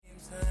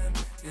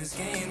It's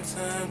game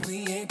time,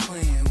 we ain't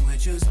playing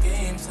with you. It's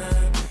game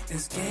time,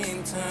 it's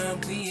game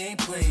time, we ain't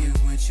playing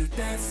with you.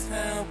 That's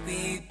how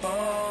we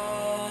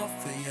ball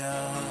for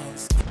y'all.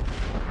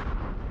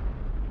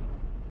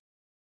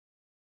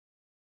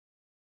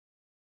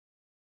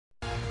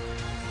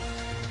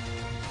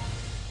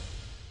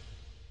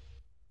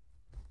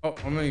 Oh,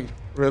 I mean,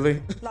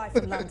 Really? Live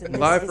from London.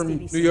 live this from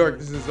is New BBC York.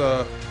 News. This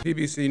is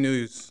BBC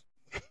News.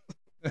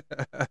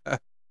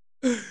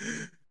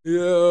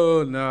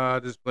 Yo, nah,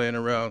 just playing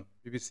around.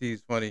 BBC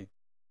is funny.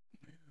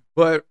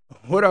 But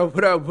what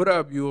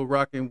up? You were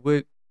rocking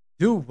with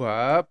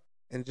Doo-Wop.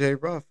 And J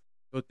Ruff.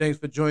 So thanks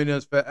for joining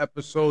us for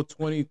episode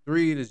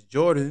 23. This is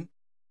Jordan.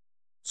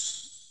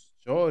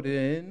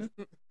 Jordan.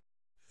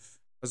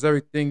 How's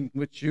everything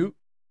with you?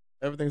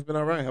 Everything's been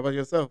all right. How about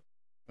yourself?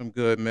 I'm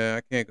good, man.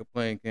 I can't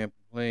complain.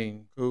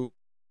 Cool.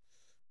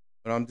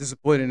 But I'm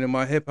disappointed in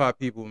my hip hop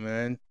people,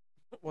 man.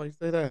 Why you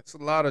say that? It's a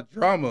lot of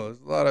drama.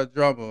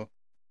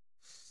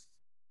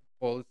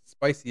 Well, it's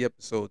spicy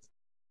episodes.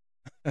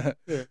 Yeah.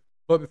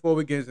 But before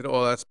we get into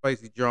all that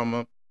spicy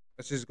drama,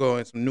 let's just go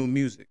in some new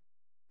music.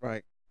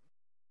 Right.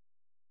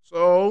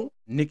 So,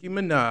 Nicki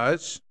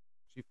Minaj,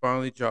 she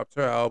finally dropped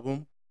her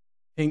album,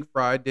 Pink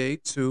Friday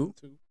 2.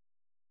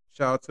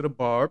 Shout out to the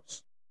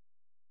Barbs.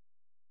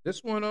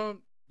 This one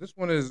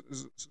is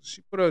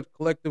she put a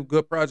collective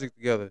good project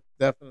together.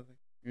 Definitely.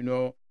 You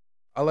know,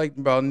 I like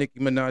about Nicki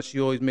Minaj. She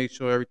always makes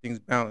sure everything's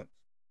balanced.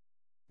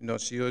 You know,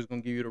 she always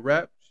gonna give you the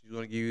rap. She's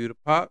gonna give you the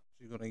pop.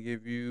 She's gonna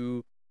give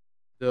you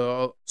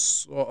the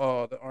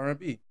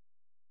R&B.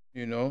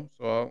 You know,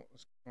 so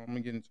I'm gonna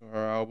get into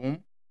her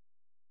album.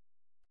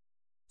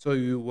 Tell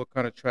you what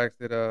kind of tracks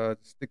that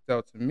sticked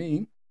out to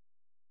me.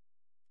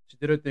 She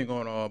did her thing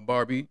on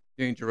Barbie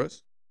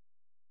Dangerous.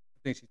 I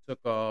think she took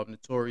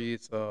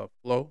Notorious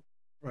flow,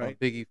 Right.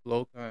 Biggie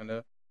flow, kind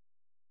of.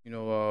 You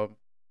know,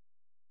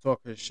 talk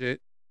her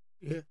shit.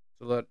 Yeah.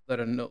 So let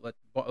her know, let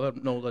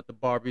the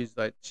Barbies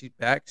like she's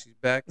back,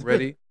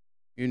 ready.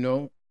 You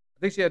know, I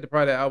think she had to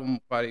probably the album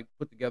probably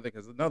put together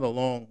because another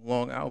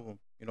long album.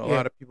 You know, a Yeah.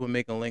 lot of people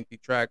making lengthy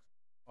tracks.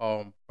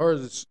 Hers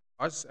is,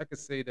 I could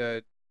say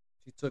that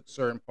she took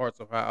certain parts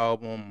of her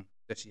album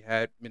that she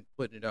had been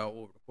putting it out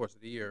over the course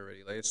of the year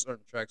already. Like there's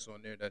certain tracks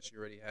on there that she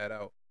already had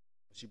out,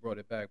 but she brought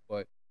it back.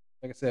 But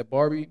like I said,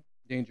 Barbie,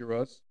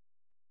 Dangerous,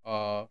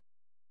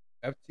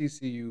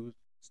 FTCU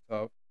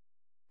stuff.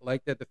 I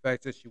like that the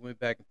fact that she went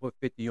back and put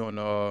 50 on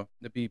the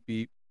Beat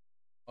Beat,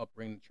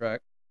 bring the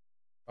track.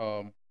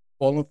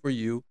 Falling for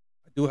You.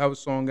 I do have a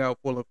song out,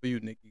 Falling for You,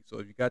 Nikki. So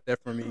if you got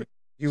that from me,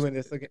 You in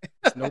this again?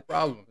 it's no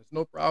problem. It's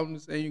no problem to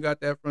say you got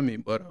that from me.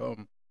 But I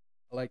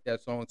like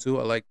that song too.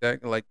 I like that.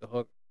 I like the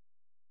hook.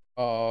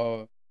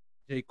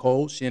 J.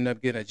 Cole. She ended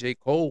up getting a J.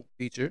 Cole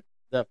feature.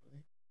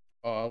 Definitely.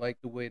 I like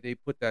the way they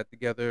put that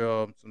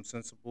together. Some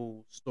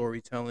sensible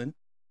storytelling.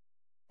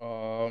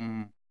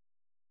 Wayne,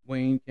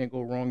 can't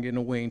go wrong getting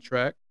a Wayne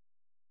track.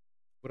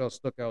 What else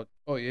stuck out?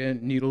 Oh yeah,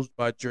 Needles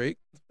by Drake.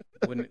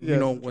 When you Yes.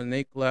 know when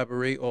they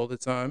collaborate all the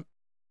time,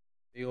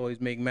 they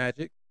always make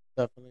magic.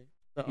 Definitely.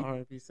 The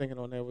R&B singing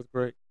on there was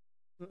great.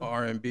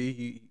 R&B,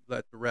 he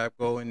let the rap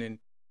go and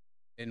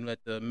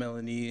let the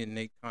melody, and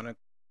they kind of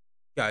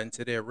got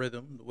into their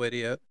rhythm the way they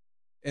had.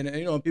 And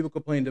you know, people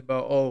complained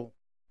about, oh,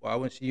 why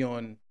wasn't she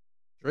on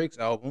Drake's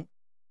album?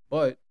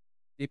 But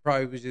they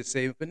probably was just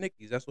saving for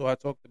Nicki's. That's what I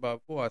talked about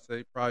before. I said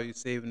they probably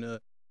saving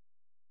the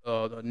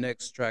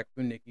next track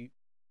for Nicki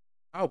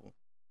album.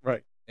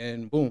 Right.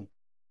 And boom,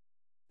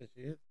 There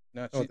she is.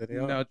 now Oh, there they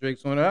are. now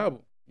Drake's on the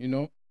album. You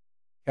know,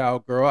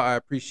 Cowgirl. I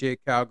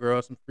appreciate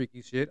Cowgirl. Some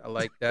freaky shit. I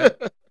like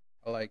that.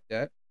 I like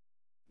that.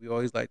 We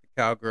always like the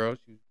Cowgirl.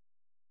 She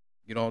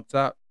get on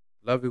top.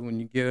 Love it when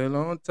you get it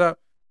on top.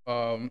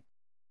 And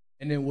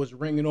then what's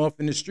ringing off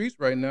in the streets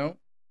right now,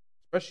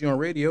 especially on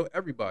radio,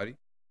 everybody.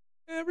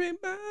 You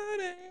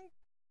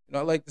know,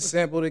 I like the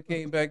sample that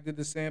came back, did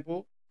the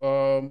sample.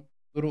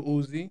 Little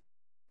Uzi.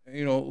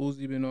 You know,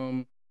 Uzi been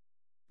I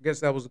guess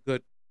that was a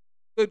good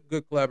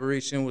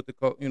collaboration with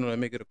to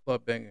make it a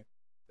club banger.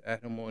 To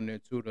add him on there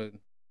too to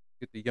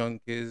get the young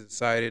kids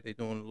excited. They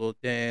doing a little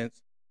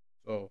dance.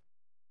 So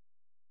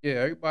yeah,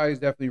 everybody's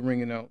definitely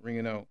ringing out.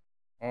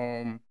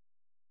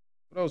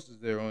 What else is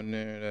there on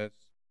there?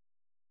 That's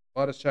a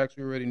lot of tracks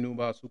we already knew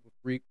about. Super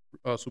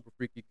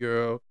Freaky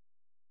Girl.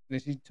 And then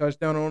she touched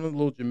down on a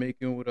little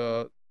Jamaican with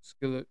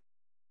Skillet.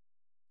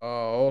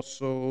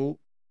 Also,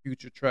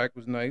 Future track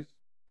was nice.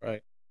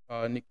 Right.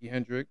 Nikki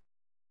Hendrick.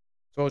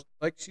 So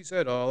like she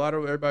said, a lot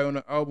of everybody on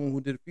the album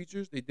who did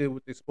features, they did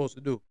what they're supposed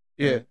to do.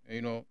 Yeah. And,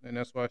 you know, and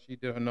that's why she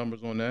did her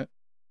numbers on that.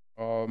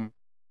 And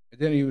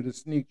then even the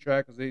sneak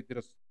track, because they did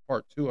a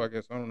part 2, I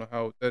guess. I don't know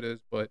how that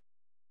is, but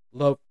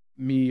Love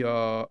Me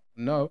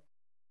Enough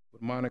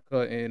with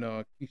Monica and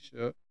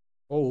Keisha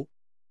Cole.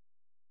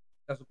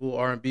 That's a cool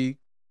R&B.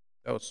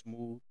 That was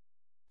smooth.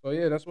 So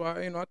yeah, that's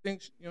why I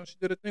think she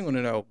did a thing on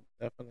that album.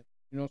 Definitely.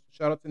 You know, so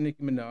shout out to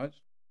Nicki Minaj.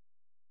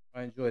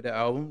 I enjoyed the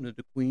album.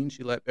 The Queen,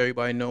 she let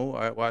everybody know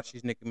why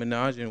she's Nicki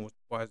Minaj and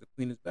why the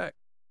Queen is back.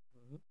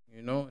 Mm-hmm.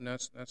 You know, and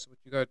that's what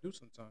you gotta do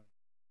sometimes.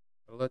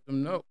 Gotta let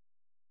them know.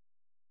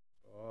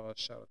 So,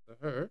 Shout out to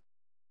her.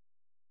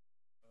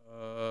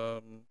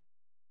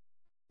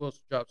 Who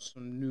else dropped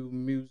some new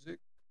music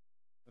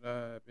that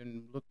I've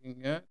been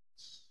looking at?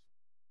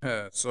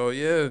 So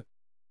yeah,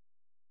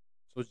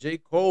 so J.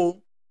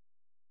 Cole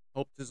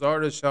helped his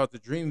artist. Shout out to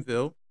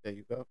Dreamville. There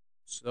you go.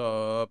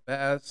 So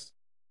Bass,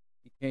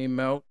 he came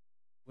out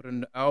with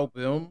an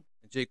album,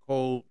 and J.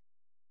 Cole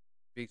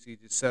basically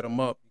just set him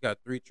up. He got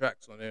 3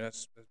 tracks on there.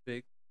 That's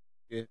big.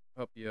 Yeah.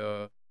 Help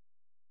your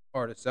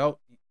artist out.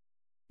 He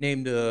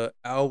named the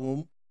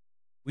album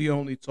 "We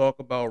Only Talk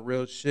About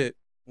Real Shit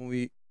When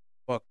We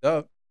Fucked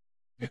Up."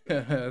 It's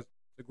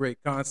a great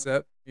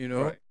concept, you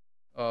know. Right.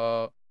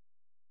 Uh,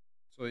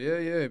 so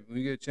yeah, when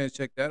you get a chance,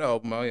 check that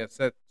album out. Yeah,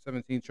 set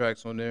 17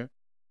 tracks on there.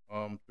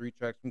 3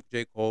 tracks from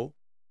J. Cole.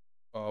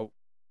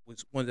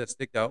 Which ones that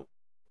stick out?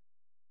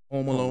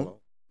 Home Alone.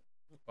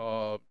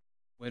 Uh,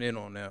 went in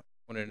on that.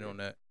 Went in on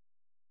that.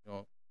 You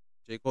know,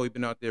 J. Cole, he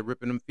been out there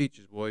ripping them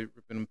features, boy,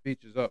 ripping them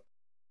features up.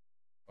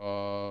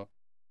 Also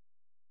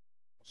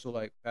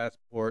like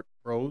Passport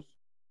Pros.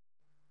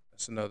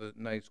 That's another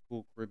nice,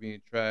 cool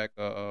Caribbean track.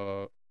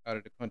 Out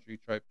of the country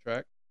type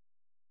track.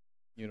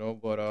 You know,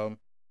 but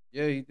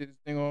yeah, he did his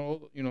thing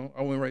on. You know,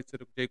 I went right to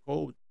the J.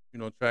 Cole,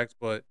 tracks,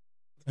 but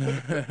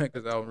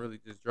because album really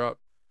just dropped.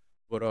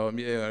 But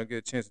yeah, I get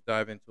a chance to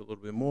dive into a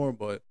little bit more.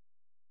 But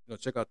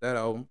check out that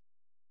album.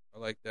 I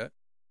like that.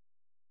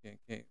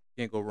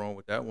 Can't go wrong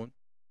with that one.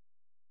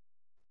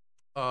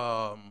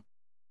 Um,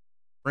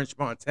 French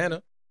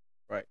Montana.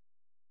 Right.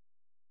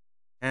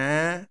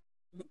 Huh?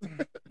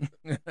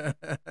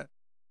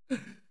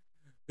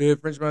 Yeah,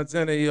 French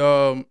Montana.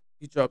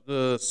 He dropped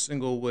a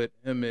single with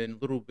him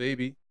and Little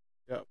Baby.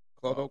 Yep.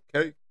 Called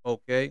Okay.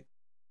 Okay.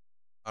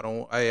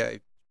 I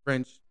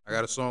French. I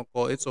got a song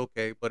called "It's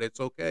Okay," but it's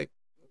okay.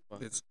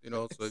 It's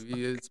So if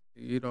you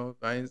if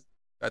I ain't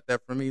got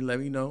that from me, let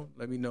me know.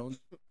 Let me know.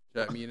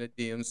 Drop me in a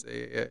DM.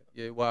 Say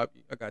yeah, Wab,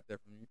 I got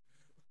that from you.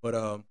 But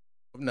I'm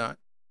not.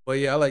 But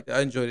yeah, I like that.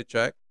 I enjoy the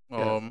track.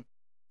 Yes.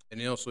 And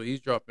then also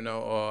he's dropping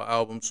out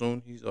album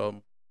soon. He's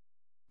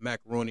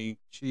Macaroni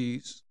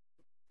Cheese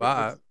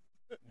 5.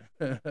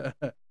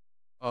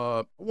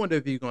 I wonder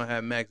if he's gonna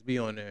have Max B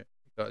on there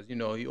because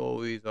he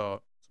always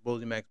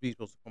supposedly Max B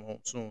supposed to come home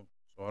soon.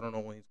 So I don't know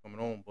when he's coming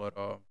home, but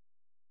I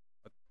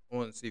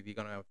want to see if he's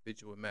gonna have a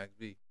feature with Max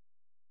B.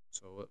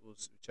 So we'll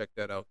check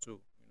that out too.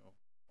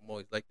 I'm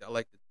always like that. I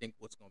like to think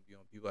what's gonna be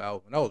on people's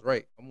album. And I was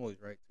right. I'm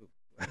always right too.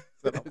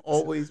 Said I'm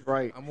always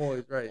right. I'm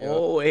always right. Yo.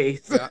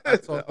 Always. Yeah, I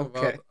talked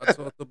Okay.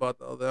 about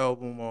the other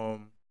album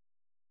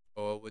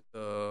with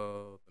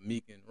the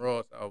Meek and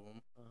Ross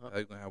album. Uh-huh.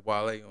 You're gonna have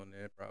Wale on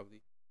there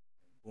probably.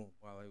 Boom,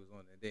 Wale was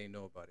on there. They didn't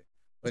know about it.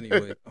 But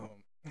anyway,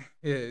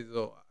 yeah.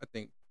 So I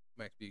think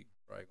Max B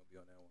probably gonna be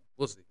on that one.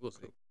 We'll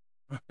see.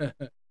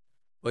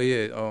 But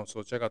yeah,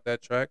 so check out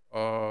that track.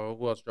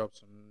 Who else dropped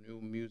some new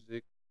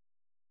music?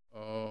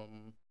 Well,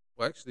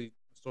 actually,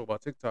 let's talk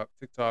about TikTok.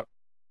 TikTok,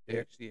 they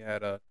actually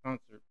had a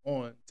concert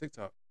on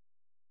TikTok.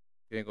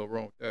 Can't go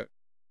wrong with that.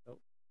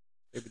 Nope.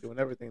 They be doing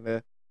everything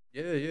there.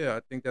 Yeah.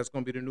 I think that's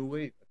gonna be the new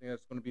wave. I think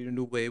that's gonna be the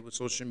new wave with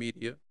social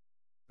media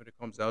when it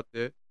comes out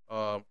there.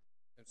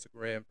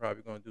 Instagram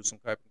probably gonna do some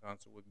type of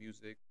concert with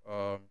music.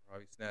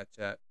 Probably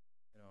Snapchat,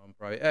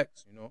 probably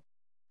X.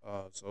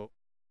 So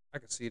I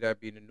can see that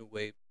being a new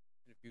wave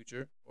in the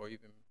future or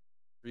even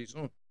pretty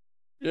soon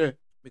Yeah.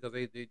 because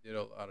they did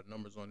a lot of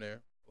numbers on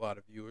there, a lot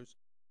of viewers.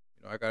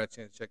 I got a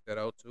chance to check that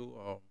out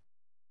too.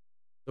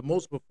 The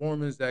most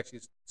performance that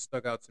actually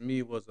stuck out to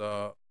me was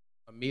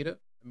Amita.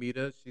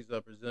 Amita, she's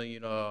a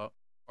Brazilian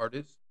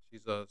artist.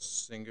 She's a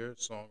singer,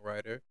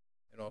 songwriter,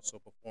 and also a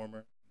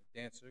performer and a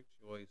dancer.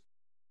 She always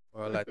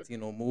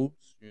Latino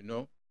moves, get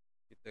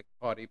the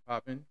party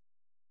popping.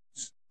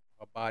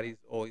 Her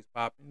body's always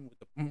popping with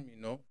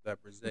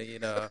that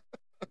Brazilian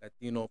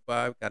Latino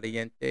vibe,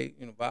 caliente,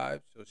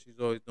 vibe. So she's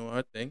always doing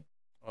her thing.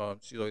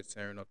 She's always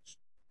tearing up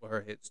with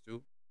her hits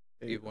too.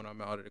 Even when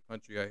I'm out of the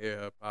country, I hear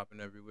her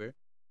popping everywhere,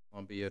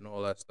 Columbia and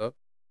all that stuff.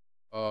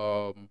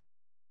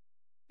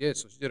 Yeah,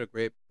 so she did a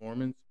great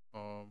performance.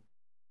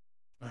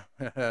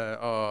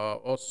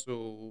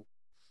 Also,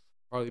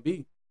 Carly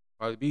B.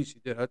 Carly B. She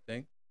did her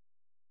thing.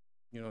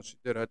 She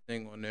did her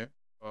thing on there.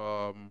 She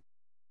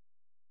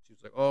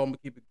was like, "Oh, I'm gonna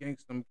keep it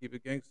gangster. I'm gonna keep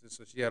it gangster."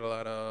 So she had a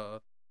lot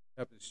of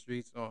Happy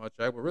Streets on her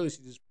track, but really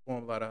she just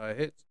performed a lot of her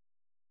hits.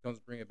 Comes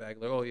bring it back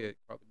like, "Oh yeah,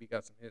 Carly B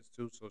got some hits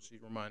too." So she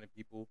reminded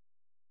people,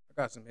 "I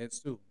got some hits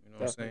too." You know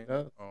what I'm saying?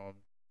 Definitely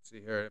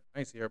does.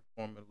 I see her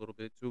performing a little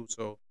bit too.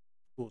 So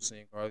it's cool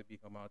seeing Carly B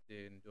come out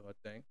there and do her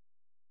thing.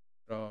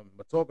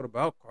 But talking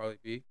about Carly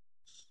B,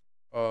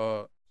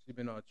 she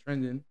been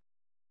trending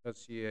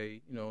because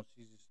she's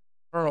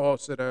her and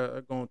Offset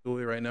are going through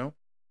it right now,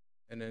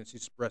 and then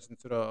she's expressing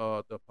to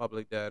the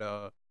public that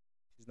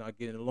she's not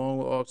getting along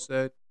with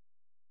Offset.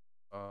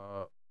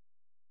 Uh,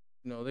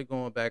 they're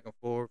going back and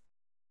forth,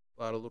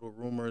 a lot of little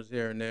rumors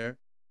here and there.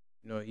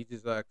 He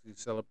just actually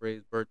celebrated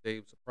his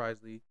birthday.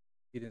 Surprisingly,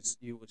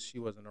 she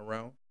wasn't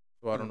around,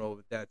 so I don't know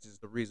if that's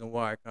just the reason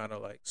why I kind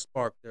of like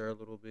sparked her a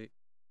little bit.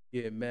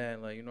 Getting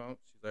mad, like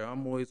she's like,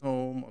 I'm always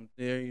home, I'm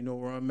there,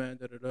 where I'm at,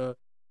 da da da.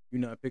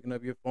 you're not picking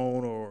up your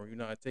phone or you're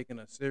not taking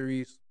us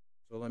serious.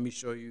 So let me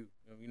show you.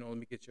 Let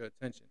me get your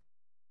attention.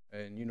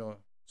 And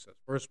so the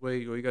first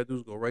way, all you gotta do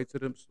is go right to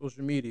the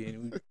social media,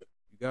 and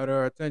you got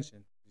our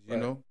attention.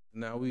 Right.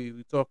 Now we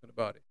talking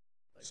about it.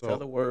 Like tell So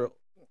the world.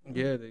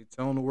 yeah, they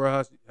telling the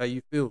world how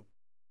you feel.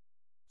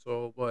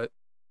 So, but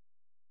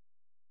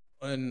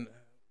and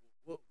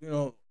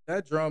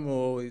that drama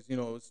always,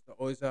 it's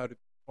always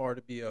hard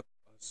to be a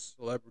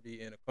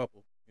celebrity in a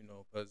couple,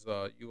 because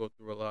you go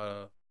through a lot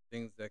of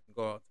things that can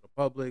go out to the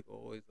public.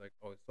 Always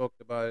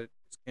talked about it.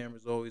 There's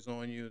cameras always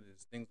on you.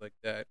 There's things like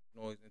that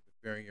can always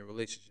interfere in your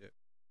relationship.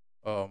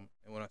 And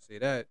when I say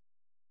that,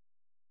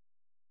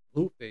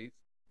 Blueface,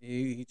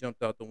 he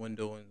jumped out the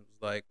window and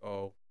was like,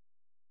 "Oh,"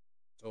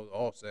 told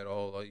Offset,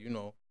 "Oh,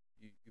 you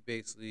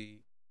basically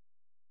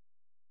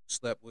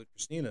slept with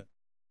Christina,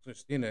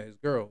 his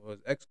girl, or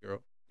his ex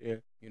girl." Yeah.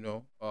 You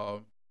know,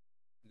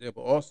 yeah,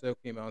 but Offset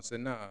came out and said,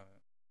 "Nah, I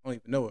don't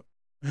even know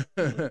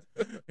her."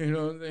 You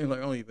know what I'm saying? Like,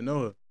 I don't even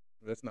know her.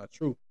 That's not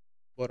true.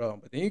 But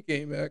then he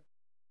came back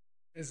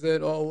and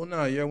said, "Oh, well,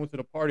 nah, yeah, I went to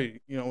the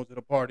party. I went to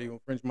the party when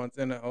French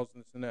Montana house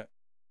and this and that."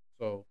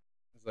 So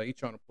it's like he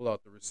trying to pull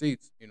out the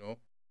receipts. But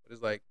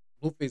it's like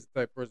Blueface the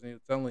type of person you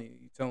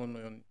telling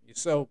on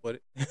yourself,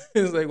 but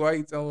it's like why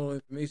you telling all the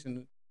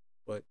information?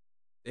 But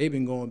they've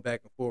been going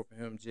back and forth for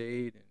him,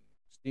 Jade and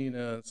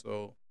Christina,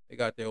 so they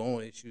got their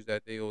own issues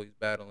that they always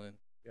battling.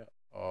 Yeah.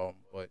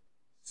 But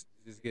it's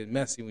just getting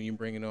messy when you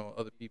bringing on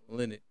other people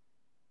in it.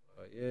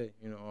 But yeah,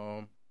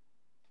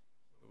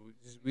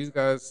 we just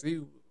gotta see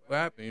what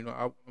happened.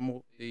 I'm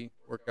hope they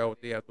work out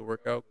what they have to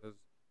work out because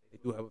they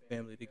do have a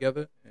family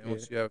together, and Yeah.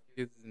 once you have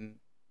kids and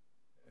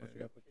Once you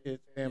got the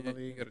kids, yeah,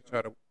 family. you gotta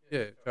try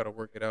to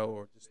work it out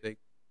or just stay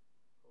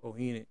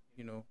coherent.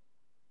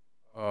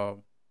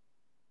 Um,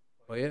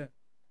 but yeah,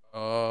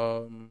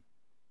 um,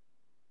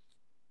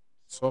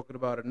 talking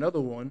about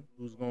another one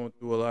who's going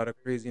through a lot of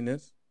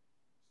craziness.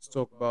 Let's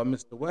talk about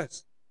Mr.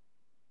 West.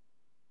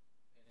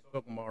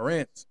 Talking about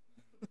rants,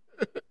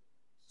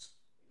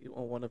 You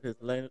on one of his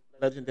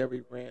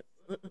legendary rants.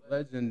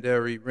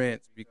 legendary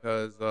rants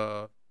because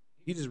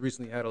he just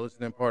recently had a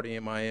listening party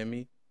in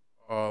Miami.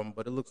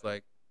 But it looks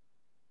like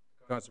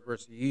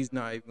controversy. He's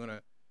not even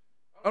gonna.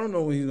 I don't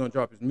know when he's gonna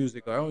drop his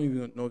music. I don't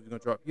even know if he's gonna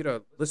drop. He had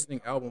a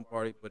listening album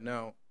party, but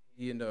now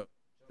he ended up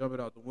jumping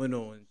out the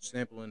window and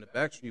sampling the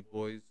Backstreet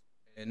Boys,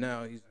 and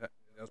now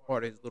that's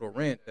part of his little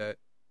rant that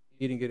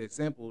he didn't get his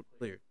sample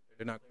cleared.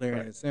 They're not clearing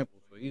Right. his sample,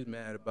 so he's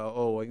mad about,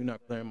 oh, well, you're not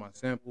clearing my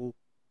sample.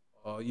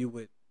 You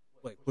with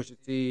like Pusha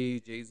T,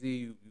 Jay-Z,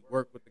 you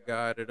work with the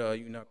guy that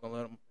you're not gonna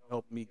let him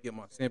help me get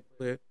my sample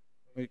cleared.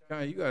 I mean,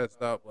 kind of, you gotta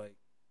stop. Like,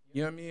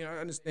 you know what I mean? I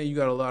understand you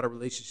got a lot of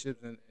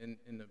relationships in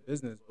the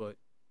business, but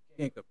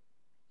you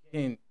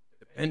can't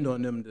depend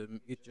on them to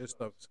get your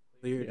stuff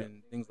cleared Yeah.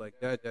 and things like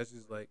that. That's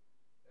just like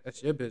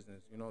that's your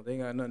business. They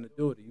ain't got nothing to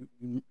do with it.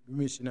 You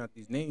mention out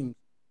these names,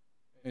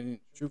 and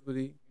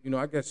truthfully,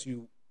 I guess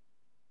you.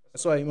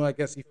 That's why I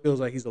guess he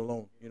feels like he's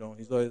alone.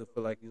 He's always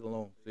feel like he's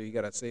alone, so you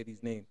gotta say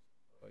these names.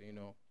 But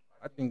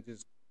I think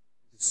just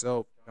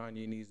himself,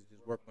 Kanye needs to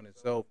just work on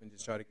himself and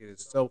just try to get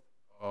himself,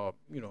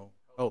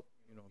 help.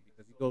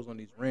 Because he goes on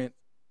these rants,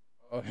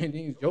 and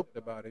he's joked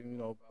about it.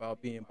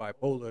 About being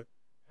bipolar,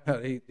 how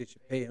they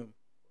should pay him,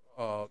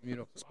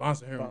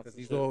 sponsor him because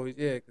he's always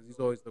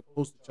the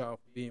poster child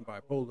for being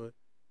bipolar,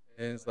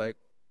 and it's like,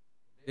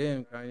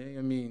 damn, Kanye.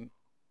 I mean,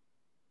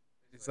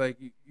 it's like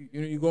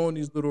you go on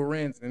these little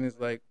rants, and it's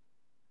like,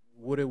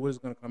 what is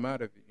going to come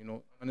out of it?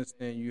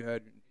 Understand you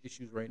had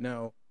issues right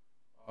now,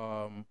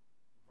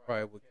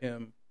 probably with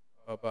Kim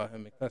about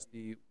him in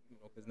custody,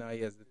 because now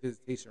he has the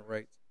visitation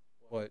rights.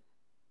 But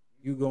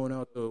you going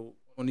out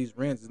on these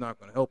rants is not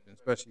going to help him,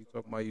 especially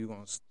talking about you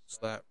going to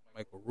slap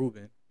Michael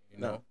Rubin.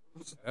 No.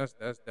 That's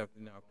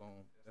definitely not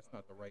going. That's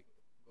not the right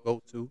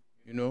go to.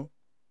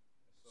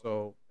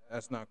 So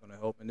that's not going to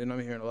help. And then I'm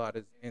hearing a lot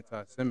of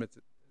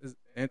anti-Semitism.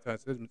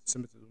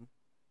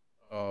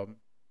 Um,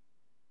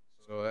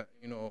 so that,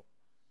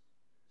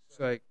 it's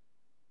like,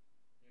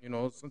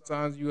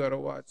 sometimes you gotta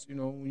watch. When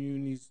you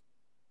in these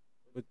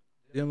with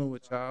dealing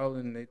with child,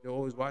 and they're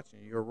always watching.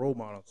 You're a role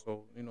model,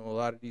 so a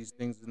lot of these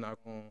things is not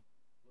gonna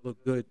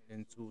look good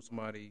into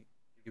somebody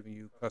giving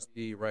you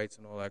custody rights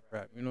and all that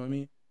crap. You know what I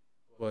mean?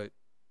 But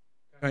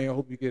Kanye, I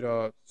hope you get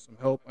some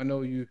help. I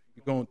know you're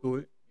going through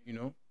it.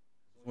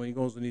 When he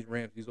goes on these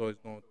rants, he's always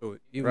going through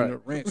it. Even Right. the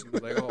rants, he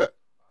was like, "Oh,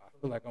 I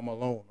feel like I'm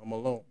alone. I'm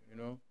alone."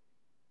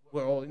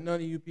 Well, none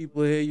of you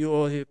people here, you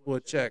all here for a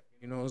check.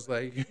 It's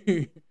like,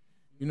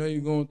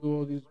 you're going through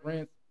all these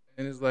rants,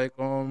 and it's like,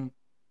 what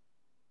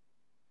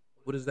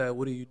is that?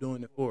 What are you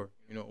doing it for?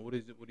 What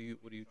is it? What are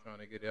you trying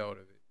to get out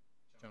of it?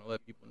 Trying to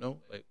let people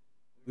know, like,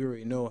 we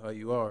already know how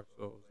you are.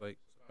 So it's like,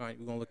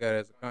 we're gonna look at it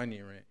as a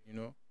Kanye rant.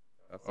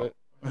 That's it.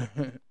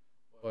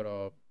 But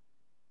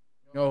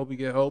I hope we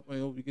get help, and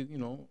hope we get,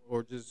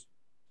 or just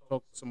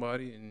talk to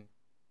somebody and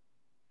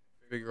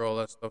figure all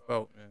that stuff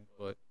out, man.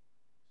 But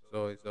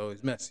it's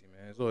always messy,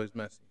 man. It's always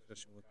messy,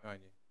 especially with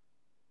Kanye.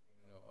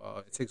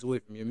 It takes away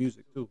from your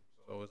music too.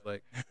 So it's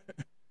like,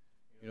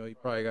 you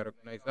probably got a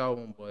nice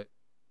album, but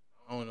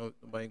I don't know.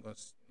 Nobody gonna,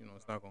 it's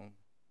not gonna.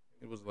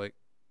 It was like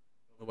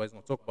nobody's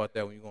gonna talk about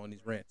that when you go on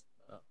these rants.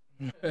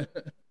 But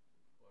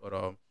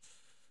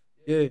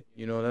yeah,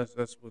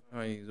 that's what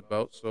Kanye is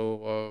about.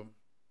 So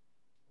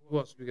who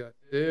else we got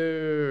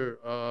there?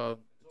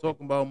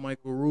 Talking about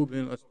Michael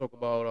Rubin. Let's talk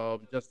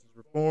about justice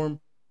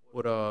reform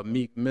with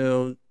Meek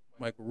Mill,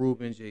 Michael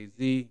Rubin,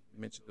 Jay-Z. You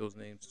mentioned those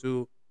names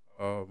too.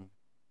 Then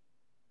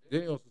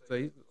he also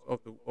say he's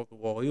off the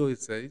wall. He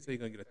always say he's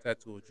gonna get a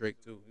tattoo of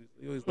Drake too.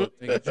 He always love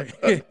thinking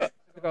Drake.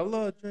 Like, I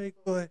love Drake,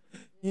 but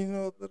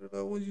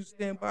when you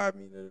stand by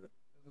me,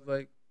 it's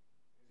like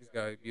this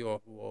guy be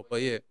off the wall.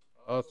 But yeah,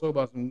 talk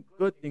about some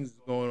good things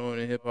that's going on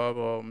in hip hop.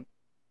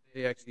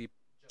 They actually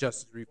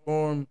justice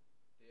reform.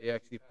 They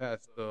actually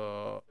passed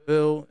a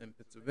bill in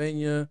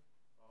Pennsylvania.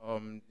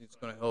 It's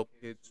gonna help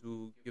kids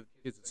who give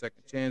kids a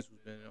second chance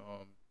who's been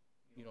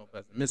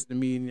as a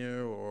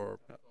misdemeanor or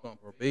on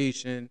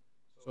probation.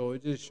 So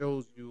it just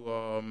shows you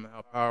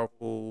how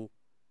powerful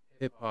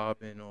hip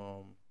hop and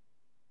our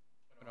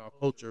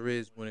culture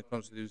is when it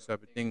comes to these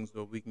type of things.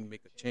 So we can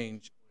make a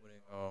change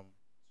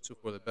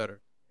for the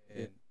better,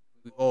 and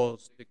we all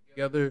stick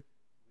together.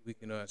 We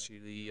can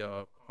actually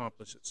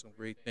accomplish some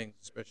great things,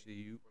 especially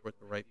you with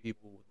the right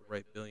people, with the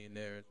right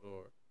billionaires,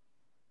 or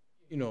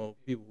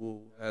people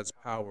who has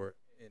power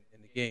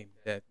in the game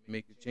that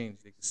make a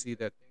change. They can see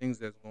that things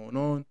that's going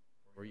on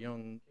for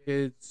young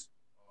kids.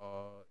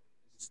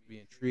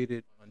 Being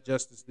treated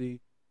unjustly,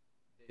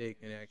 they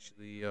can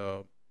actually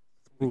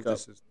improve the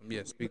system.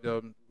 Yeah, speak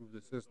up, improve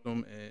the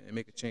system, and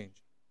make a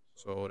change.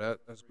 So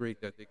that's great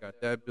that they got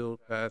that bill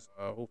passed.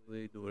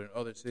 Hopefully, they do it in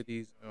other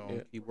cities.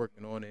 Keep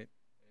working on it,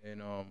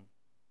 and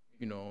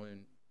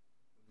and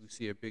we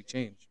see a big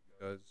change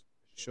because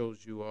it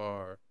shows you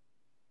our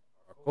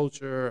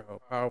culture, how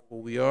powerful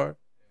we are,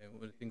 and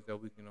what the things that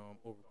we can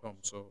overcome.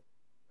 So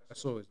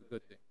that's always a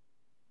good thing.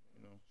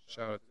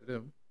 Shout out to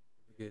them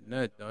for getting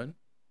that done.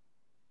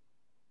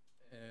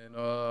 And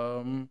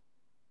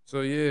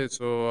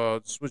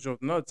switch off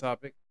another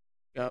topic.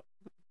 Yep.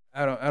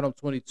 Adam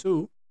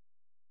 22,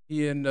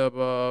 he ended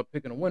up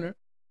picking a winner.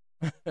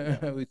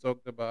 We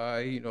talked about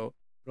the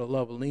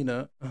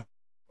Lovelina. I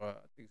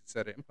think he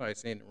said it. I'm probably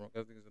saying it wrong. I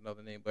think it's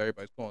another name, but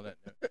everybody's calling that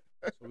now.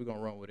 So we're gonna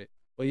run with it.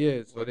 But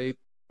yeah, so they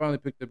finally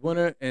picked the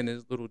winner, and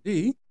it's Little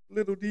D.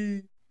 Little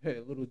D. Hey,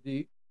 Little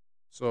D.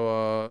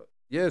 So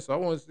so I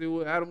want to see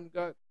what Adam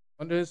got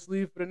under his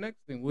sleeve for the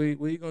next thing. What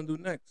are you gonna do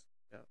next?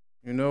 Yeah.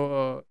 You're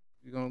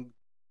going to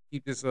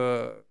keep this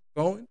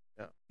going?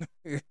 Yeah.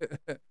 Can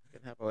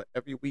have a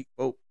every week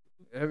vote.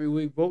 Every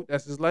week vote,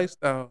 that's his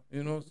lifestyle,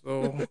 so,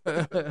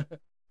 we're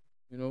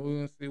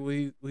going to see what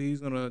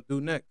he's going to do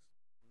next.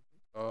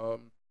 We'll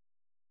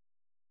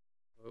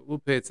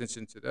pay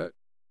attention to that.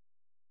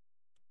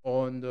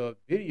 On the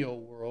video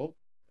world,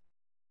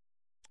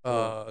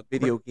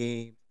 video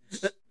games.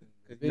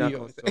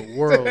 Video, it's a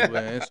world,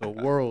 man. It's a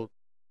world.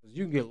 'Cause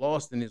you can get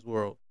lost in this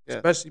world,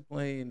 especially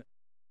playing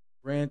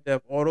Grand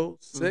Theft Auto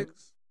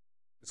 6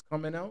 is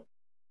coming out.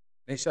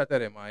 They shot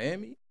that in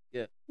Miami.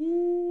 Yeah.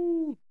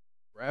 Ooh,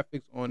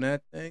 graphics on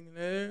that thing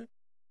there.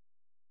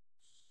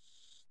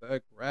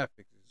 That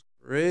graphics is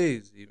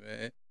crazy,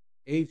 man.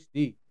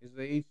 HD. It's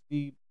the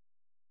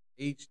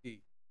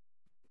HD.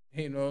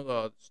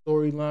 The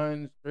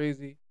storyline is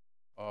crazy.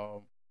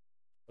 But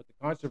the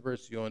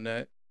controversy on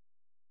that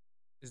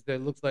is that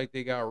it looks like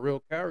they got real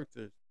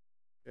characters.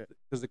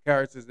 Because the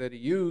characters that he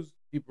used,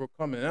 people are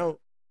coming out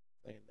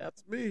saying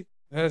that's me.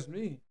 That's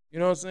me. You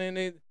know what I'm saying?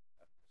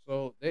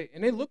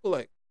 They look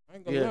alike. I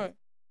ain't gonna lie.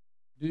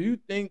 Do you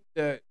think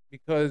that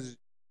because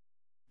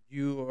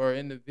you are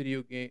in the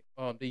video game,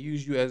 they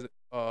use you as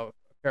a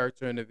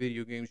character in the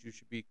video games, you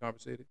should be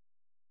compensated?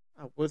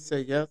 I would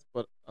say yes,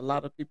 but a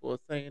lot of people are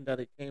saying that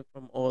it came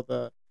from all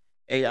the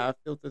AI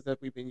filters that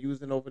we've been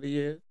using over the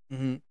years.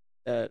 Mm-hmm.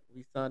 That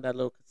we signed that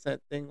little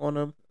consent thing on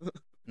them.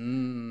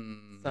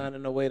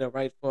 Signing away the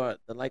right for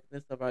the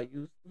likeness of our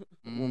use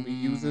when we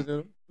using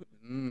them.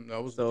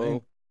 That was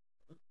the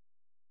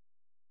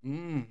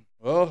thing.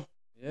 Well,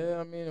 yeah,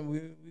 I mean,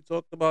 we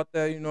talked about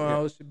that.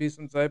 How it should be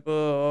some type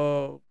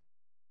of,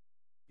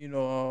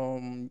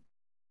 I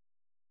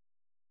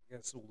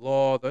guess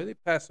law. They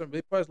passed a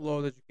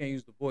law that you can't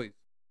use the voice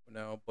for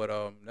now. But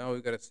now we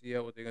got to see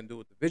what they're gonna do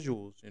with the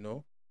visuals. Oh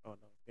no,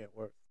 it can't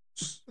work.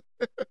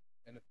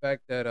 And the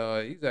fact that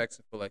he's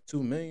asking for like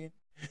 $2 million.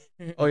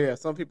 Oh yeah,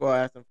 some people are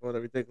asking for the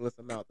ridiculous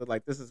amount. They're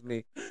like, "This is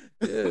me."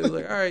 Yeah,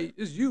 like, all right,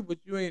 it's you, but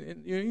you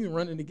ain't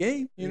running the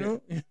game. You're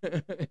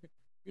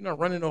not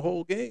running the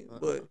whole game,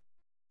 but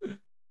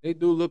they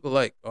do look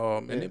alike. But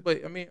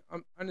I mean, I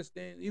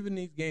understand. Even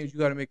these games, you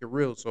got to make it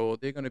real. So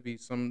they're gonna be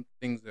some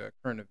things that are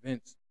current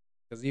events.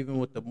 Because even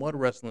with the mud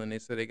wrestling, they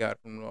said they got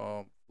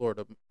from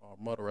Florida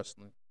mud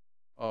wrestling,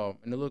 and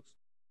it looks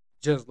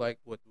just like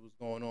what was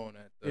going on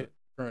at the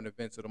current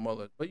events of the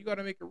mud. But you got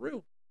to make it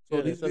real.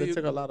 So they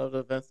took a lot of the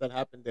events that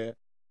happened there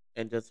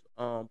and just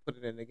put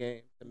it in the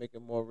game to make it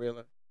more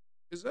realer.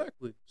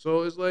 Exactly.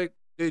 So it's like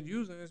they're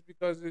using this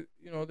because they're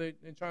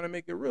trying to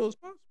make it real as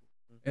possible.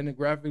 And the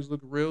graphics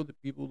look real, the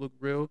people look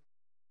real,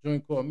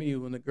 joint caught me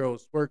when the girl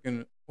was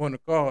twerking on the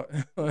car.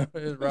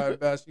 Riding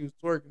past, she was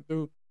twerking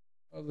through.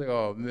 I was like,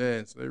 oh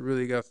man, so they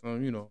really got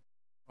some,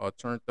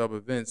 turned up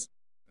events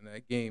in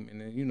that game, and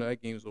then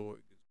that game's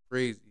always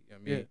crazy. I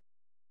Yeah. mean,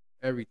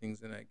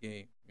 everything's in that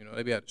game.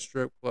 They be at the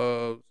strip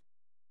clubs,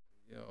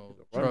 You can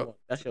run truck. one.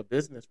 That's your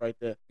business right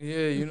there.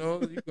 Yeah, you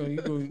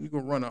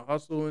can run a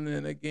hustle in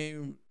that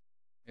game,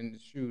 and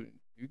shoot,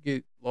 you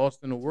get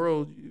lost in the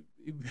world,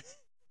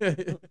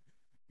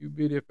 you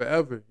be there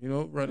forever.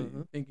 Running,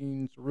 Mhm.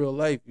 thinking it's real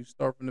life. You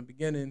start from the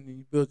beginning and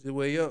you build your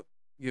way up.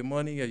 You get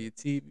money, you got your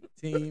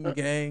team,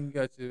 gang, you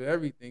got your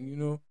everything.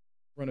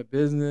 Run a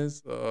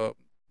business, your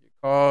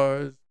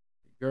cars,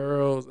 your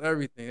girls,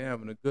 everything. They're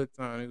having a good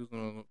time. It was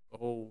on the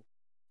whole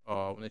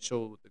when they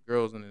showed with the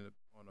girls on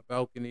the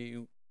balcony, at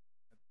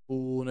the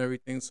pool and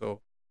everything.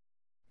 So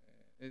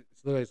it's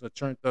like it's a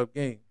turned up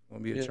game. It's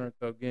gonna be a Yeah. turned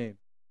up game.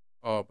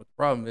 But the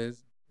problem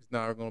is, it's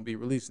not gonna be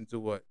released until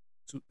what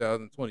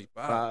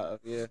 2025. 5,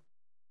 yeah.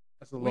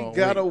 That's a We long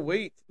gotta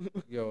wait. wait.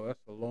 Yo,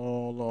 that's a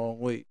long, long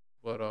wait.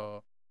 But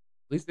at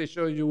least they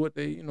showed you what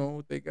they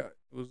got.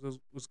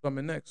 What's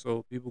coming next.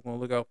 So people gonna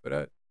look out for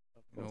that.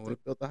 Of You course, know, they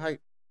built the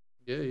hype,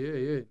 Yeah, yeah,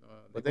 yeah.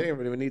 but they didn't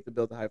really need to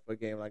build the hype for a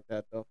game like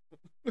that, though.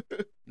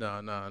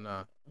 Nah.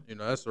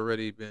 That's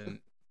already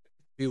been.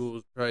 People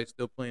was probably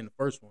still playing the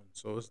first one,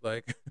 so it's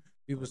like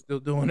people still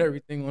doing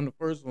everything on the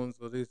first one,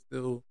 so they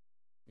still,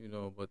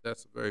 But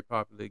that's a very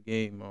popular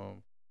game.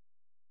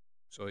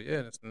 So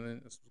yeah, that's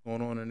what's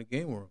going on in the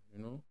game world.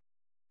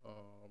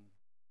 Um,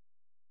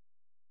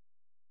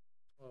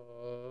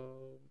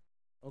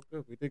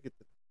 Okay, we did get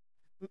the.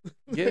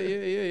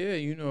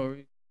 yeah.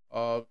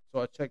 So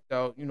I checked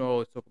out.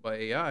 Always talk about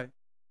AI.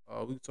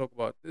 We can talk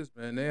about this,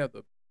 man. They have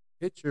the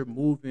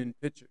moving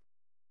picture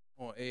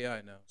on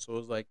AI now. So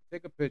it's like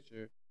take a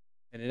picture,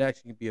 and it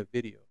actually can be a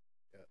video.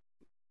 Yeah.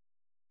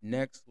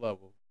 Next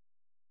level.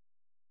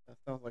 That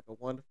sounds like a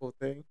wonderful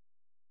thing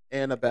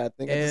and a bad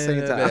thing at the And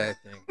same a time. bad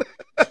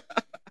thing.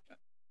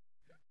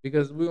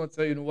 Because we're gonna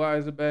tell you why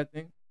it's a bad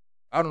thing.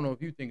 I don't know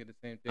if you think of the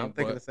same thing. I'm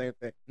thinking the but same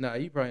thing. nah,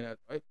 you probably not.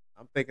 Right?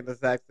 I'm thinking the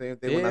exact same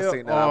thing when I There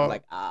seen that. I'm are-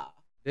 like, ah.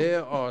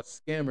 There are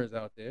scammers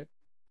out there.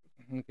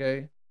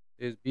 Okay,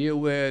 be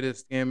aware of the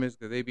scammers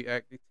because they be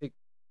acting.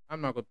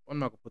 I'm not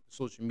gonna put the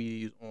social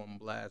medias on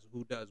blast.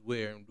 Who does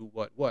where and do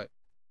what.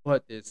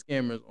 But there's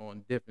scammers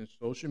on different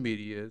social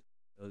medias.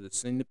 They'll just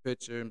send the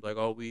picture and be like,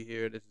 "Oh, we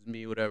here. This is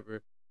me.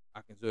 Whatever."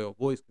 I can do a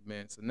voice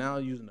command. So now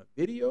using a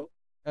video,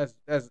 that's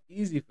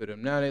easy for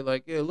them. Now they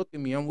like, "Yeah, look at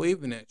me. I'm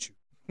waving at you.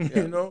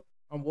 Yeah.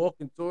 I'm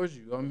walking towards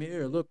you. I'm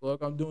here. Look,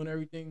 I'm doing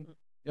everything.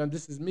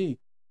 This is me."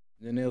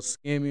 And then they'll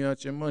scam you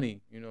out your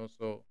money.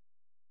 So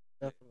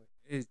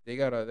Definitely. they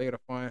gotta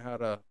find how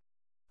to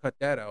cut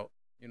that out.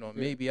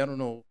 Maybe I don't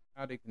know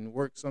how they can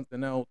work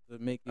something out to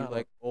make it Uh-huh.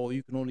 like, oh,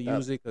 you can only That-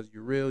 use it because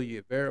you're real,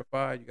 you're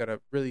verified. You gotta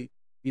really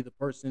be the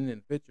person in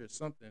the picture or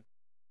something.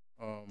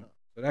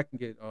 So that can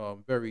get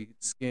very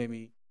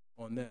scammy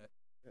on that.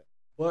 Yeah.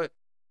 But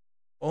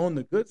on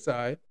the good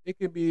side, it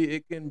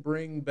can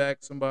bring back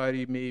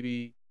somebody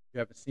maybe you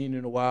haven't seen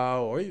in a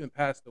while or even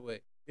passed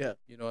away. Yeah.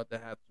 To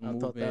have some I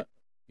thought movement. that.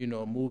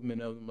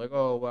 Movement of them, like,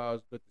 oh wow,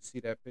 it's good to see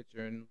that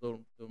picture and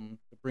little to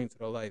bring to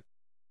the life.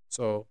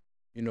 So,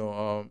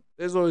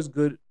 there's always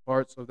good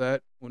parts of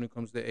that when it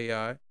comes to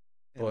AI, And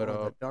but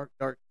on the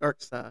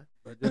dark side.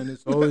 but then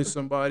it's always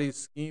somebody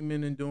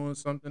scheming and doing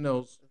something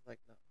else It's like,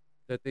 no.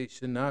 that they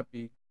should not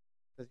be.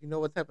 Because you know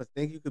what type of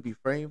thing you could be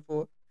framed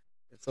for?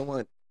 If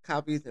someone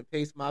copies and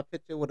pastes my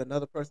picture with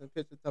another person's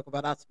picture, talk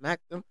about I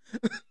smacked them.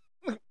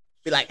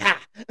 Be like,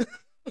 ha!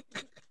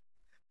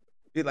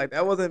 Be like,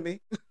 that wasn't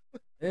me.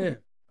 Yeah,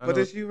 I But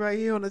know it's you right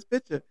here on this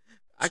picture.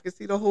 I can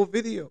see the whole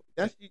video.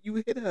 That's you.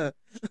 You hit her.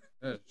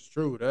 that's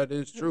true. That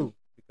is true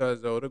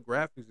because the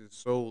graphics is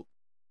so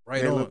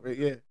right They on. look-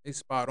 yeah. They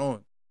spot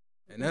on,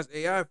 and that's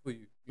AI for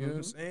you. You know what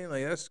I'm Mhm. saying?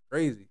 Like that's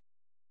crazy,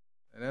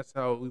 and that's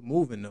how we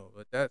moving though.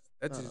 But that's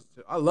Uh-huh. just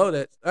I love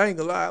that. I ain't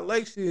gonna lie, I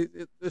like shit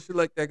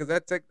like that because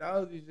that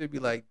technology should be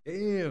like,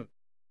 damn,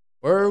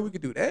 where we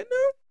could do that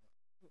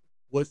now.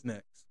 What's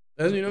next?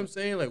 That's you know what I'm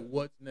saying? Like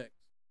what's next?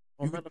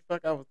 Well, matter of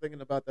fact, I was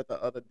thinking about that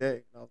the other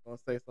day, and I was gonna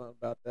say something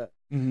about that.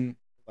 Mm-hmm.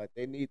 Like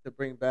they need to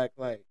bring back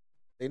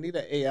they need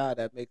an AI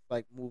that makes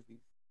like movies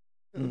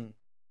Mm.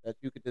 that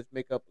you could just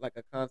make up like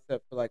a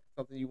concept for like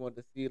something you wanted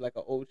to see like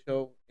an old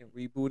show and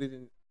reboot it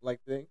and like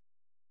thing.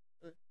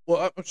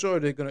 Well, I'm sure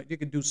they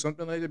can do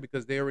something like that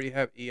because they already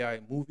have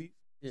AI movies.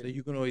 Yeah. So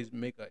you can always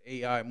make an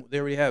AI. They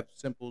already have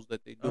simples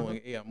that they're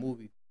doing AI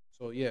movie.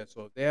 So yeah,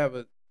 so if they have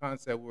a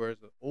concept where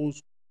it's an old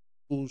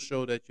school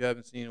show that you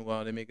haven't seen in a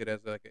while, they make it as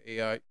like an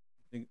AI.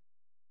 Thing.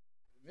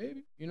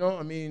 Maybe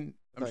I mean,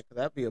 It's like, 'cause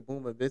that'd be a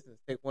booming business.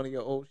 Take one of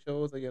your old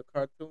shows or your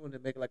cartoon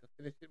and make like a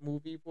finished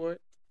movie for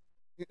it.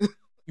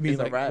 you mean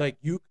it's a wrap. like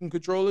you can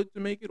control it to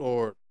make it,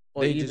 or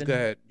Or they even, just go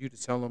ahead. You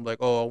just tell them like,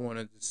 oh, I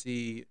wanted to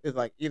see. It's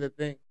like either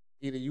thing.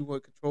 Either you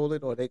would control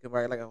it or they can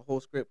write like a whole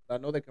script. I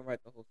know they can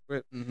write the whole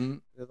script. Mm-hmm.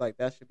 It's like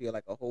that should be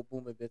like a whole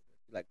booming business.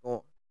 Be like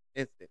going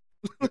instant.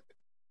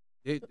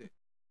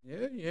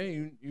 Yeah.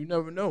 You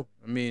never know.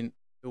 I mean,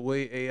 the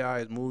way AI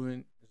is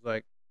moving,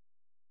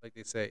 it's like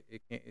they say,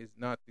 it can't. It's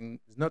nothing.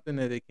 It's nothing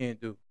that they can't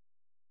do.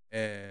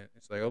 And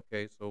it's like,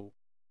 okay, so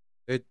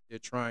they're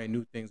trying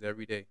new things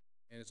every day,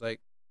 and it's like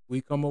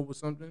we come up with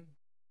something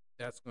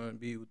that's gonna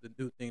be the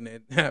new thing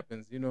that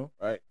happens,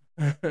 Right.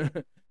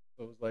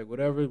 So it's like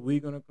whatever we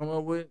gonna come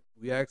up with,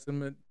 we ask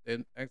them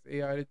and ask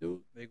AI to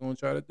do, they're gonna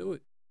try to do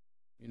it.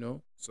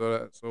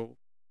 So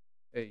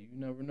hey, you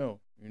never know.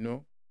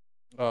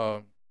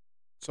 Um,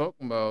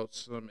 Talking about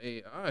some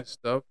AI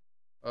stuff,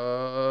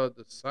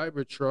 the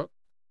Cybertruck.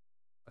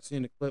 I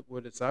seen a clip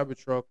where the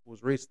Cybertruck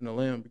was racing the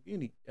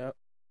Lamborghini. Yep.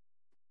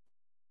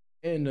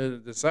 And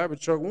the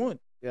Cybertruck won.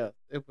 Yeah.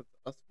 It was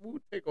a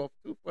smooth takeoff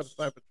too for the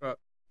Cybertruck.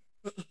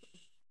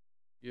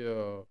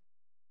 Yeah,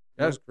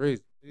 that's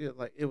crazy. Yeah,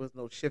 like it was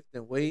no shift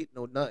in weight,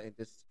 no nothing,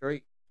 just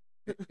straight.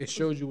 It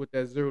shows you what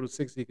that 0 to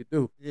 60 could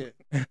do. Yeah.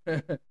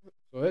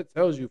 So it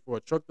tells you for a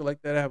truck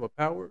like that to have a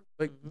power,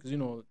 like Mhm. because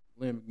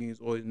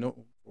Lamborghini's always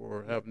known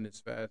for having this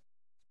fast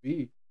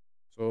speed.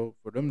 So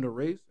for them to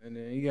race and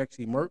then he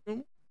actually murked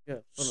them, Yeah.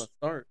 From the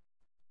start.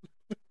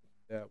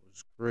 that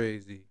was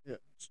crazy. Yeah.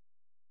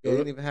 Yo, They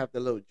didn't even have the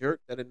little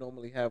jerk that it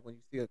normally have when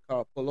you see a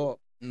car pull off.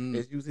 mm,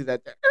 It's usually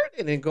that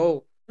and then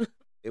go.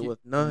 It was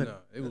none. Nah,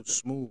 it was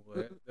smooth.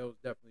 That was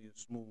definitely a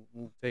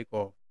smooth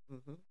takeoff.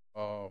 Hmm.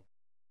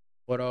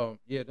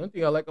 Yeah, the only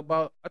thing I like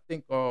about, I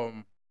think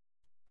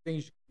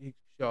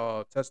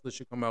Tesla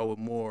should come out with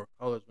more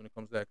colors when it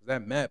comes to that. Cause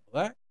that matte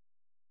black,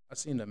 I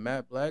seen the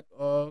matte black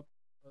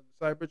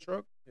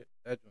Cybertruck.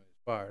 That joint is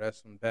fire.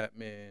 That's some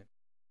Batman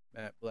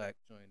matte black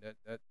joint.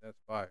 That's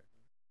fire.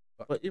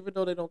 But even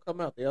though they don't come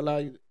out, they allow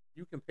you.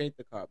 You can paint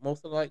the car.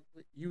 Most of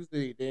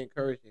usually they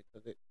encourage it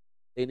because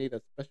they need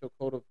a special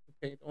coat of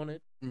paint on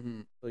it.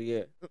 Mm-hmm. So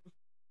yeah.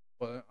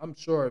 But I'm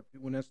sure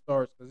when that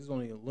starts, because it's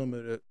only a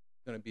limited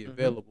going to be Mhm.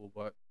 available.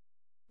 But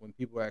when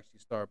people actually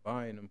start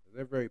buying them, because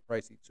they're very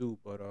pricey too.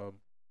 But I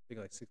think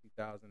like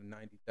 60,000 and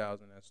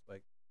 90,000. That's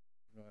like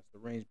that's the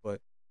range.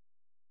 But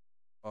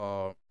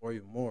or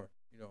even more.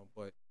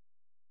 But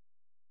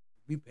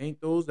if we paint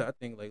those, I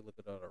think like look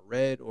at a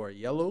red or a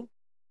yellow.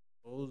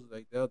 Those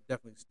like they'll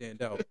definitely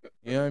stand out.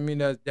 You know what I mean?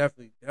 That's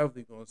definitely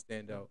gonna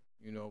stand out.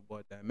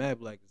 But that matte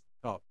black is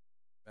tough.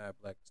 Matte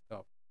black is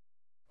tough.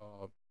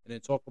 And then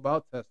talk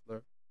about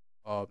Tesla.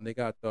 They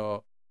got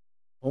the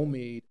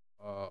homemade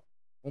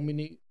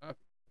homemade I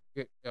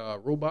forget,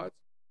 robots.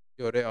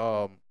 They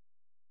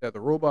have the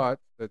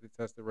robots that they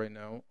tested right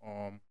now.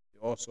 They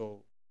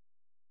also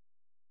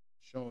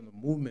showing the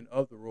movement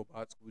of the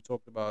robots. We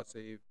talked about,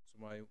 say, if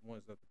somebody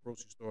wants at the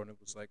grocery store and it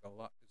was like a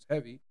lot, it's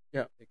heavy.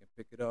 Yeah. They can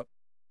pick it up.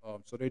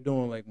 So they're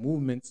doing like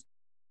movements,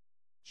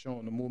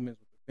 showing the movements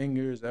with the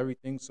fingers,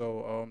 everything.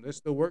 So they're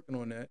still working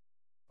on that.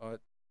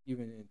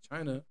 Even in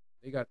China,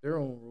 they got their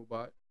own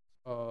robot,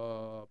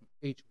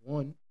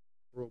 H1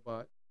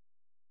 robot.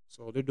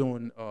 So they're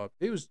doing.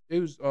 They was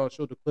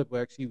showed the clip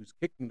where actually he was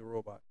kicking the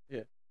robot.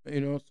 Yeah.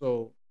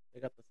 So They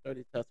got the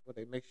sturdy test where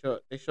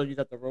they show you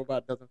that the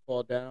robot doesn't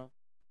fall down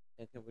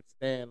and can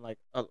withstand like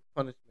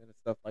punishment and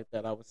stuff like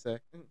that. I would say.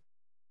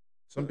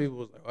 some people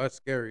was like, "Oh, that's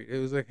scary." It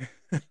was like,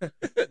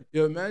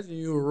 imagine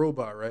you a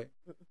robot, right?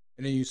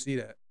 And then you see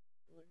that,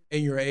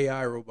 and you're an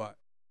AI robot.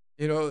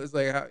 It's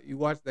like how you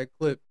watch that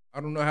clip. I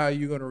don't know how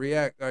you're gonna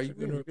react. Are you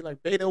gonna be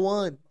like Beta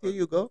 1? Here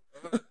you go.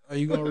 Are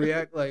you gonna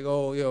react like,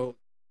 oh, yo,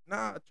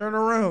 nah, turn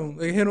around,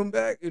 like hit them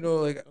back?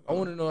 Like I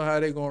want to know how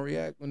they gonna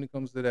react when it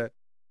comes to that.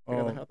 They're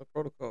gonna have the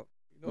protocol.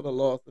 You know the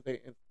laws that they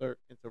insert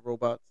into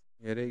robots.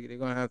 Yeah, they're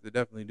gonna have to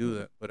definitely do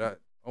that. But I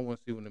want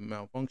to see when it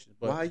malfunctions.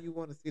 But why you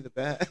want to see the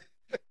bad?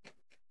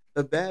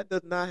 The bad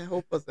does not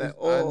help us at I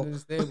all.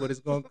 understand, but it's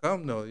gonna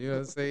come though. You know what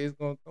I'm saying? It's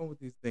gonna come with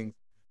these things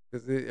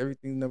because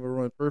everything never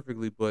runs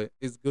perfectly. But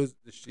it's good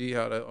to see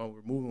how that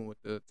we're moving with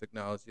the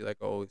technology. Like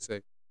I always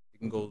say,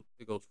 it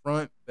goes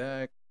front,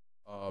 back,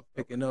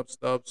 picking up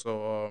stuff.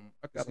 So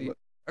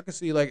I can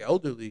see like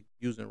elderly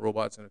using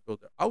robots in the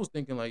filter. I was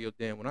thinking like, yo,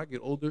 damn, when I get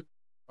older,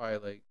 probably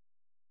like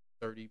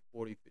 30,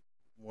 40, 50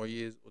 more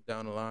years or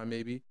down the line,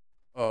 maybe,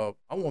 I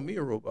want me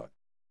a robot.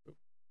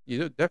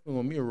 Yeah, definitely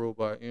want me a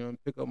robot.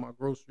 Pick up my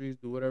groceries,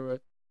 do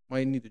whatever.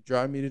 Might need to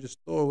drive me to the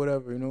store,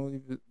 whatever.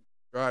 Even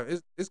drive.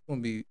 It's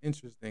gonna be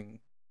interesting.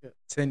 Yeah.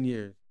 10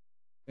 years.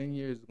 10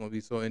 years is gonna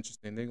be so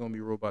interesting. They're gonna be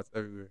robots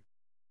everywhere.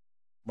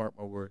 Mark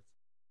my words.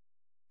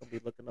 I'll be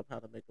looking up how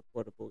to make a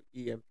portable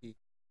EMP.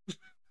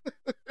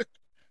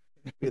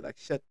 Be like,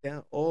 shut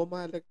down all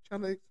my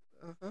electronics.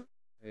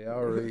 Hey, I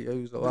already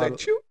use a Be lot like,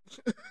 of. shoot.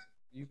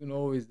 You can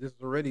always. This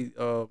is already.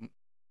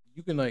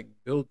 You can like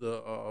build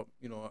a a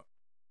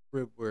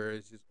crib where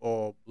it's just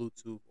all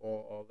Bluetooth,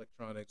 all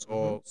electronics,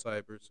 all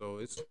cyber. So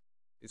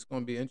it's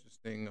gonna be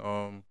interesting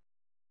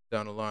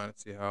down the line to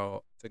see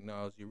how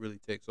technology really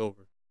takes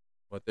over.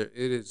 But it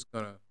is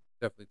gonna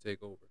definitely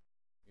take over.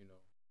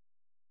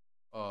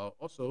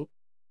 Also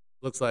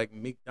looks like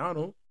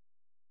McDonald's,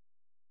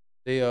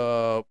 they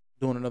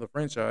doing another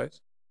franchise.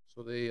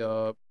 So they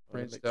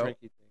branched out.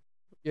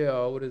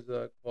 Yeah, what is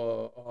that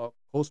called?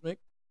 Cosmic.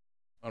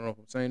 I don't know if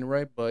I'm saying it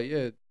right, but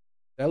yeah,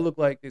 that looked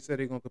like they said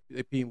they're gonna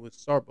compete with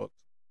Starbucks.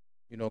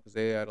 You know, because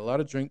they had a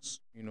lot of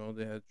drinks. You know,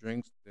 they had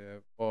drinks, they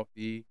had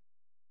coffee,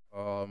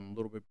 a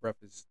little bit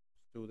breakfast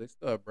too. They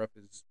still have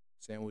breakfast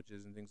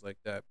sandwiches and things like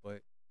that,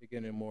 but they're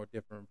getting a more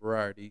different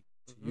variety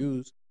to Mm-hmm.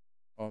 use.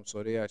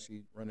 So they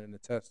actually running the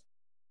test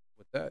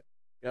with that.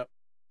 Yep.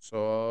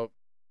 So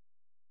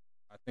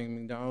I think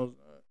McDonald's,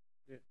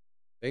 yeah,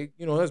 they,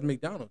 you know, that's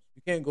McDonald's.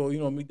 You can't go, you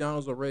know,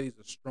 McDonald's already is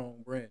a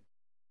strong brand.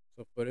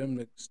 So for them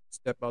to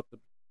step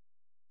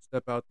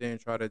out there and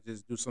try to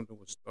just do something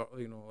with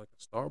you know, like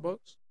a Starbucks,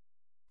 it's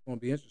gonna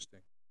be interesting.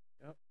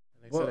 Yep.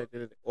 And they said But they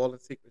did it all in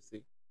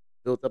secrecy.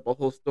 Built up a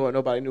whole store.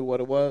 Nobody knew what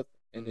it was.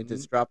 And they hmm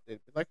just dropped it.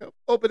 Like,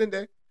 opening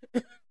day.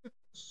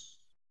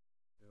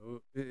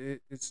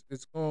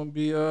 it's gonna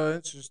be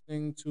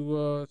interesting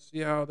to see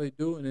how they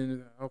do and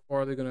then how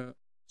far they're gonna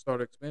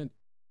start expanding.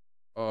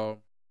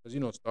 Because you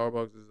know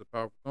Starbucks is a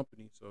powerful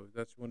company, so if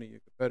that's one of your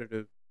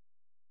competitors.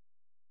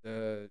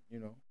 That you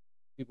know,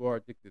 people are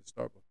addicted to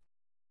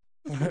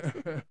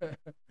Starbucks.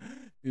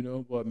 You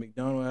know, but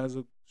McDonald's has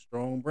a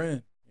strong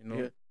brand. You know,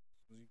 Yeah.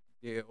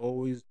 they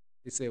always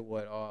they say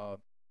what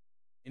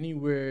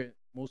anywhere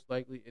most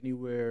likely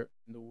anywhere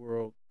in the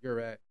world you're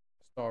at,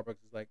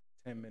 Starbucks is like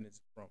 10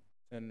 minutes from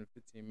 10 to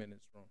 15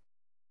 minutes from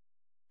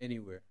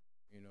anywhere.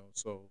 You know,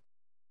 so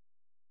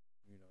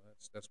you know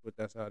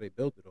that's how they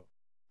built it all.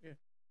 Yeah.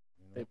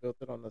 You They know, built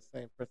it on the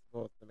same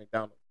principle as the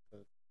McDonald's.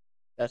 'Cause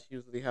that's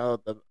usually how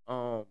the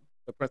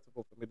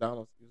principle for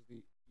McDonald's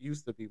usually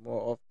used to be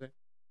more often.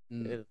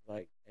 mm, It's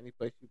like any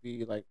place you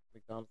be, like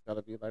McDonald's got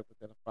to be like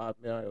within a 5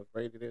 mile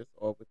radius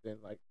or within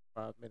like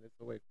 5 minutes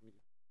away from you.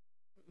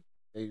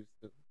 They used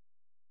to. yep.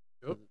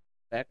 'Cause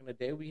back in the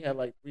day, we had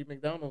like 3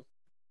 McDonald's.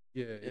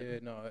 Yeah, Yeah. yeah,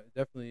 no, it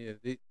definitely is.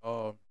 You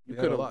We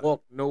had a couldn't lot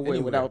walk nowhere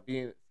anywhere. without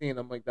seeing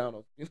a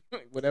McDonald's.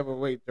 Whatever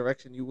way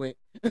direction you went.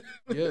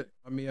 Yeah,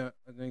 I mean, I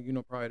think you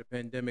know probably the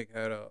pandemic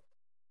had a,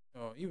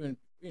 even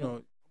you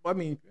know, I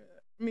mean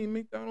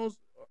McDonald's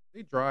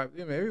they drive. I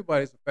mean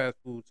everybody's a fast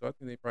food, so I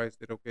think they probably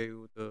stayed okay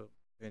with the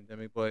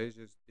pandemic. But it's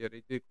just yeah,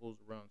 they did close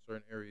around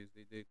certain areas.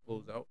 They did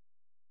close Mhm. out,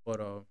 but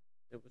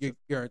It was you're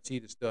just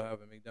guaranteed to still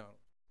have a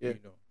McDonald's. yeah. You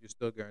know, you're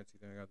still guaranteed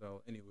to have a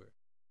McDonald's anywhere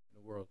in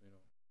the world. You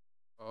know,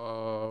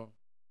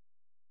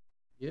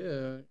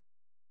 yeah.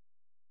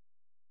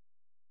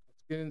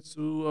 Let's get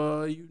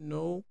into you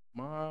know,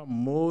 my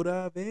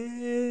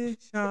motivation.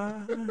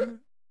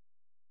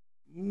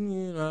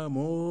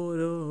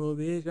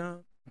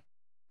 Motivation.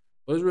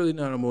 But it's really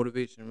not a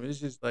motivation. It's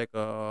just like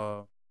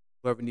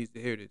whoever needs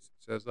to hear this.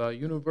 It says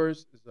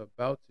universe is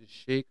about to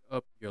shake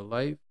up your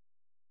life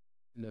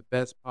in the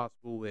best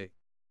possible way.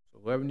 So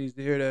whoever needs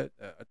to hear that,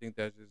 I think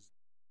that's just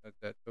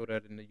that throw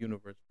that in the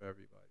universe for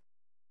everybody.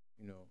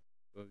 You know.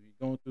 So if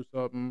you're going through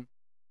something,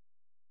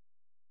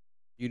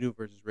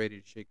 universe is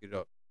ready to shake it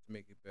up to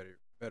make it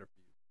better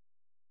for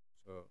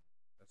you. So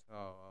that's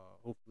how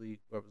hopefully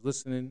whoever's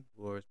listening,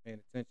 whoever's paying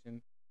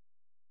attention,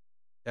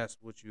 that's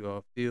what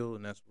you feel,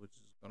 and that's what's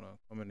gonna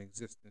come in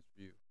existence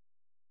for you.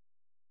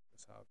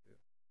 That's how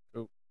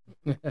True.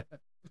 I feel.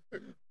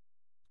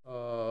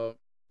 uh,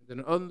 then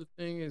the other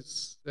thing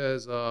is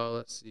says,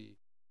 let's see,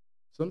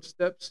 some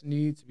steps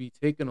need to be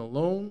taken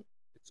alone.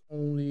 It's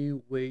only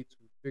way to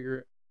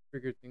figure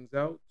things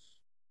out,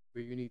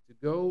 where you need to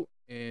go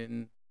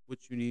and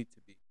what you need to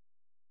be.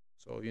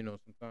 So you know,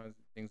 sometimes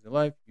things in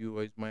life you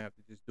always might have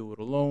to just do it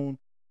alone,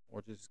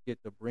 or just get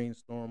the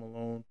brainstorm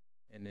alone,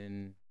 and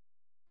then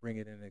bring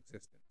it in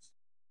existence.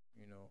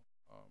 You know,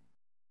 um,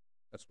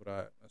 that's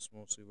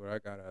mostly what I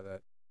got out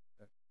of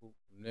that quote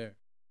from there.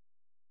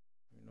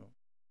 You know,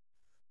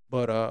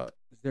 but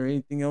is there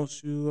anything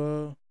else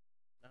you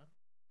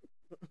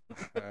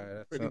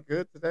that's Pretty not,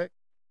 good today.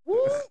 Woo!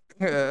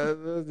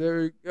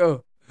 there we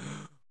go.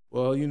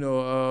 Well, you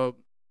know,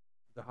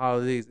 the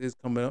holidays is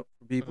coming up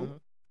for people, Mhm.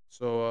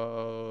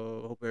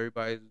 so hope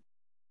everybody's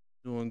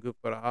doing good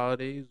for the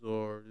holidays,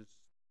 or just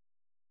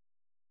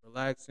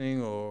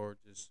relaxing, or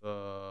just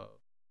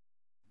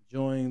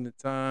enjoying the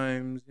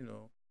times. You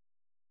know,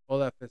 all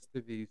that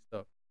festivity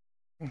stuff.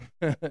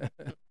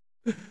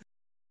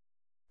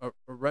 All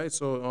right.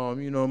 So,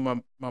 you know,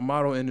 my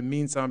motto in the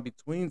meantime,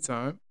 between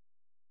time,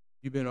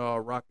 you've been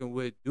rocking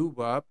with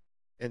Dubop.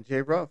 And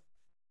J Ruff.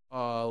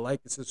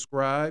 Like and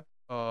subscribe.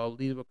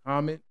 Leave a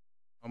comment.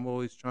 I'm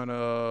always trying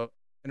to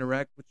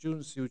interact with you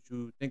and see what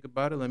you think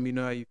about it. Let me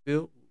know how you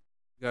feel.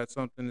 You got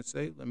something to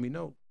say? Let me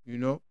know. You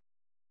know.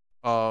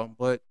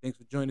 But thanks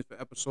for joining for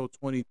episode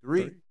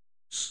 23.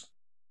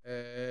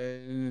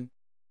 And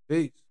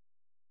peace.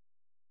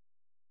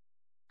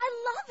 I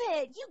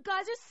love it. You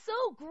guys are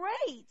so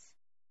great.